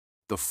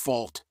The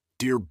fault,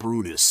 dear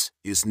Brutus,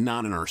 is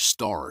not in our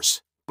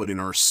stars, but in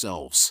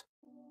ourselves.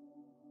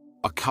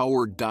 A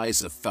coward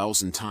dies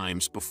 1,000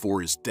 times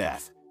before his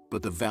death,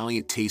 but the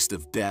valiant taste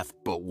of death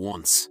but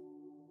once.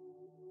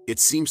 It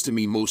seems to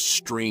me most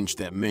strange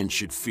that men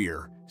should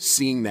fear,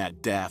 seeing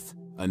that death,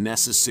 a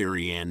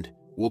necessary end,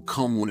 will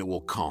come when it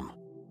will come.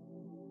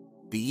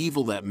 The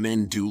evil that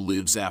men do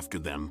lives after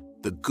them,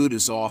 the good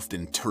is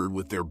often interred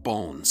with their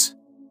bones.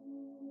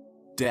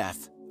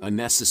 Death, a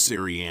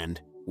necessary end,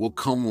 will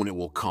come when it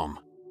will come.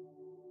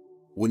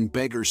 When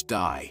beggars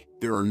die,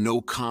 there are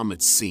no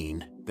comets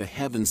seen, the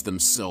heavens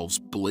themselves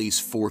blaze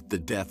forth the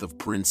death of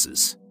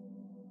princes.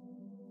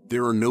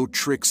 There are no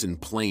tricks in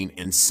plain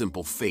and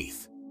simple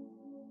faith.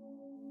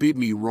 Bid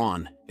me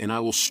run, and I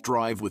will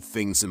strive with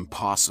things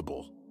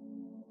impossible.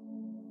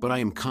 But I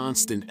am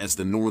constant as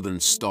the northern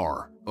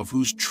star, of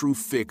whose true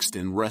fixed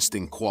and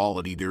resting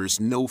quality there is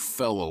no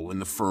fellow in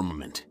the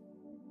firmament.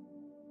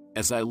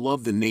 As I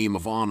love the name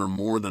of honor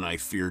more than I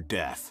fear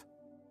death.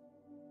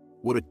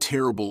 What a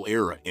terrible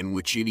era in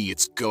which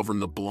idiots govern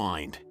the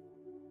blind.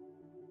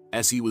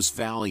 As he was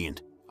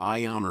valiant,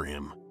 I honor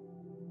him.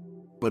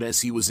 But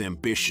as he was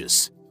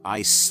ambitious,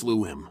 I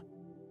slew him.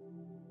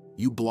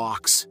 You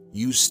blocks,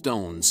 you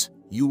stones,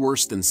 you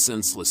worse than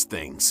senseless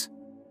things.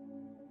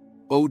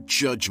 O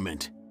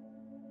judgment!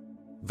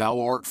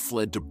 Thou art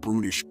fled to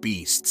brutish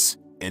beasts,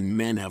 and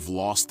men have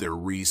lost their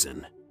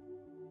reason.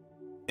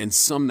 And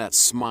some that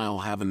smile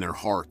have in their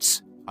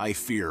hearts, I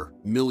fear,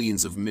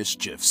 millions of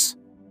mischiefs.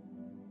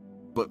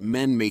 But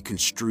men may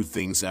construe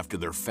things after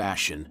their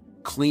fashion,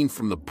 clean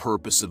from the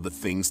purpose of the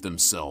things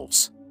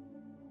themselves.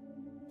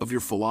 Of your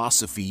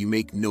philosophy you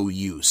make no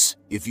use,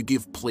 if you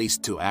give place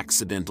to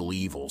accidental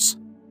evils.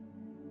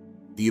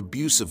 The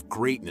abuse of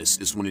greatness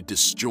is when it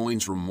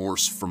disjoins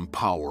remorse from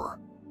power.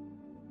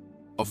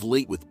 Of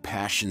late with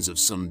passions of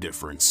some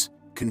difference,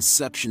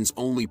 conceptions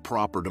only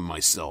proper to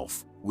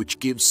myself, which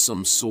gives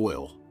some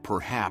soil,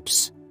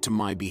 perhaps, to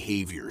my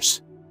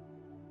behaviors.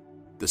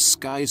 The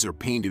skies are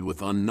painted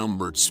with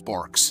unnumbered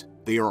sparks,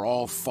 they are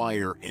all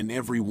fire and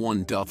every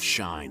one doth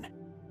shine.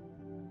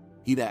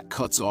 He that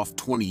cuts off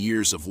 20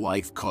 years of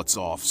life cuts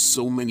off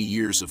so many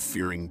years of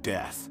fearing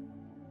death.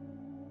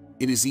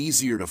 It is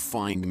easier to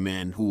find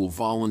men who will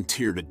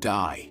volunteer to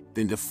die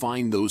than to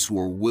find those who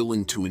are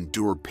willing to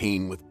endure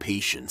pain with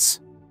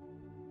patience.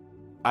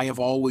 I have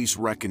always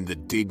reckoned the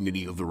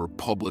dignity of the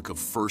republic of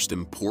first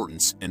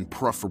importance and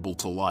preferable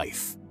to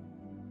life.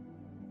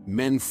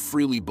 Men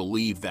freely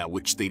believe that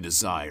which they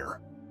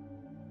desire.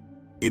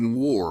 In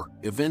war,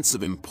 events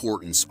of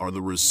importance are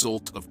the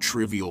result of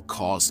trivial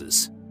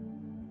causes.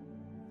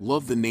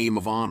 Love the name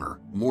of honor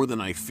more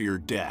than I fear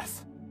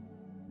death.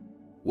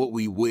 What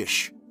we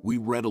wish, we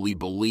readily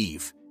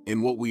believe,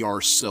 and what we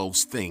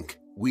ourselves think,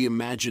 we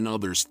imagine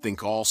others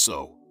think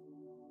also.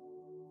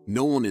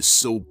 No one is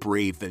so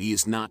brave that he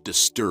is not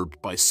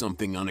disturbed by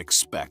something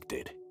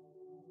unexpected.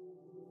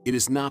 It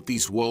is not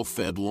these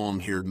well-fed,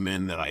 long-haired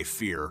men that I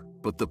fear,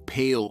 but the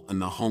pale and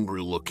the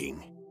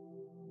hungry-looking.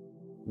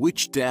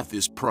 Which death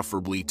is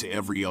preferably to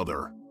every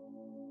other?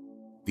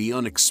 The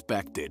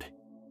unexpected.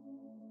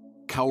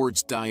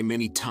 Cowards die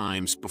many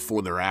times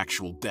before their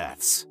actual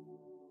deaths.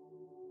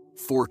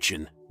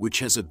 Fortune, which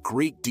has a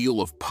great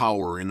deal of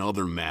power in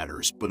other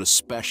matters but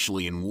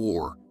especially in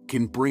war,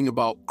 can bring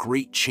about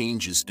great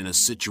changes in a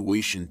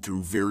situation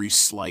through very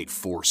slight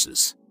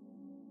forces.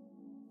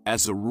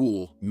 As a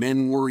rule,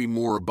 men worry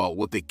more about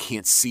what they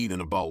can't see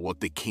than about what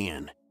they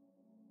can.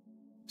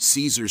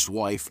 Caesar's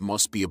wife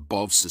must be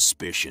above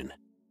suspicion.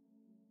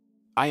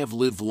 I have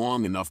lived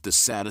long enough to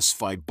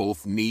satisfy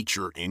both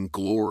nature and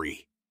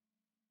glory.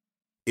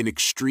 In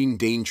extreme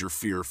danger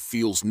fear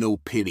feels no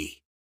pity.